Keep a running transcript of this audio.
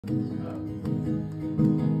Won't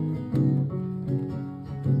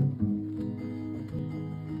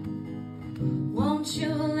you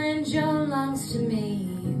lend your lungs to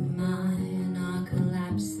me? Mine are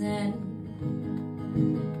collapsing.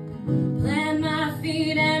 Plant my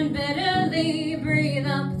feet and bitterly breathe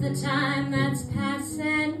up the time that's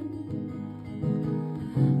passing.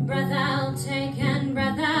 Breath I'll take and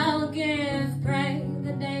breath I'll give. Pray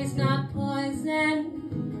the day's not poison.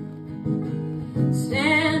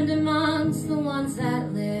 Stand amongst the ones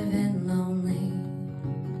that live in lonely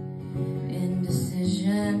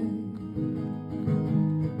indecision.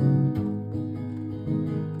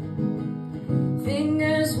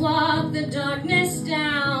 Fingers walk the darkness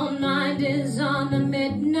down. Mind is on the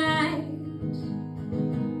midnight.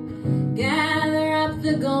 Gather up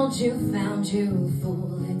the gold you found, you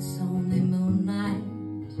fool, it's only moonlight.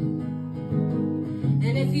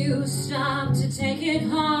 And if you stop to take it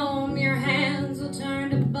home, your hands will turn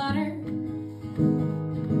to butter.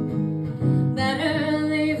 Better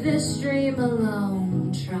leave this dream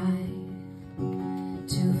alone. Try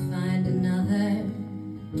to find another.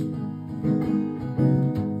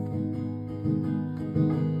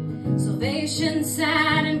 Salvation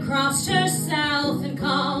sat and crossed herself and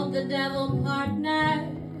called the devil partner.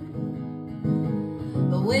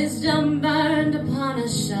 But wisdom burned upon a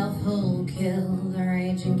shelf. Who'll kill the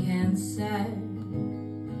raging cancer?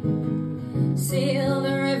 Seal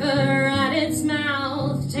the river at its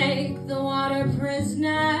mouth. Take the water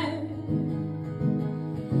prisoner.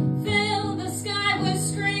 Fill the sky with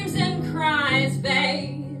screams and cries.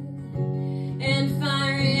 Bathe in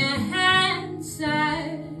fiery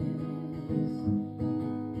answers.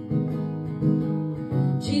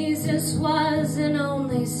 Jesus was an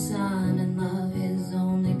only son, and love his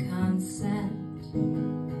only concept.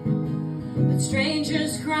 But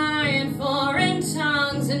strangers cry in foreign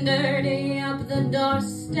tongues and dirty up the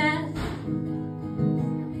doorstep.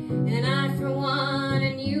 And I for one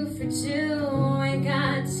and you for two ain't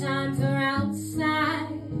got time for outside.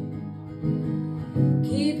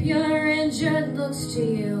 Keep your injured looks to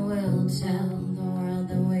you, we'll tell the world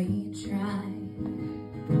that we tried.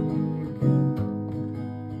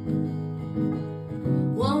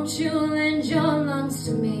 Won't you lend your lungs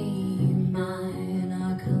to me? Mine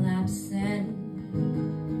are collapsing.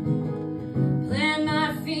 Plant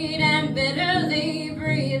my feet and bitterly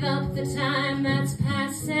breathe up the time that's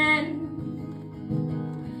passing.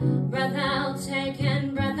 Breath I'll take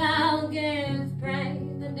and breath I'll give. Pray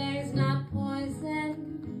the day's not poison.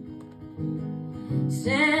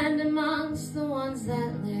 Stand amongst the ones that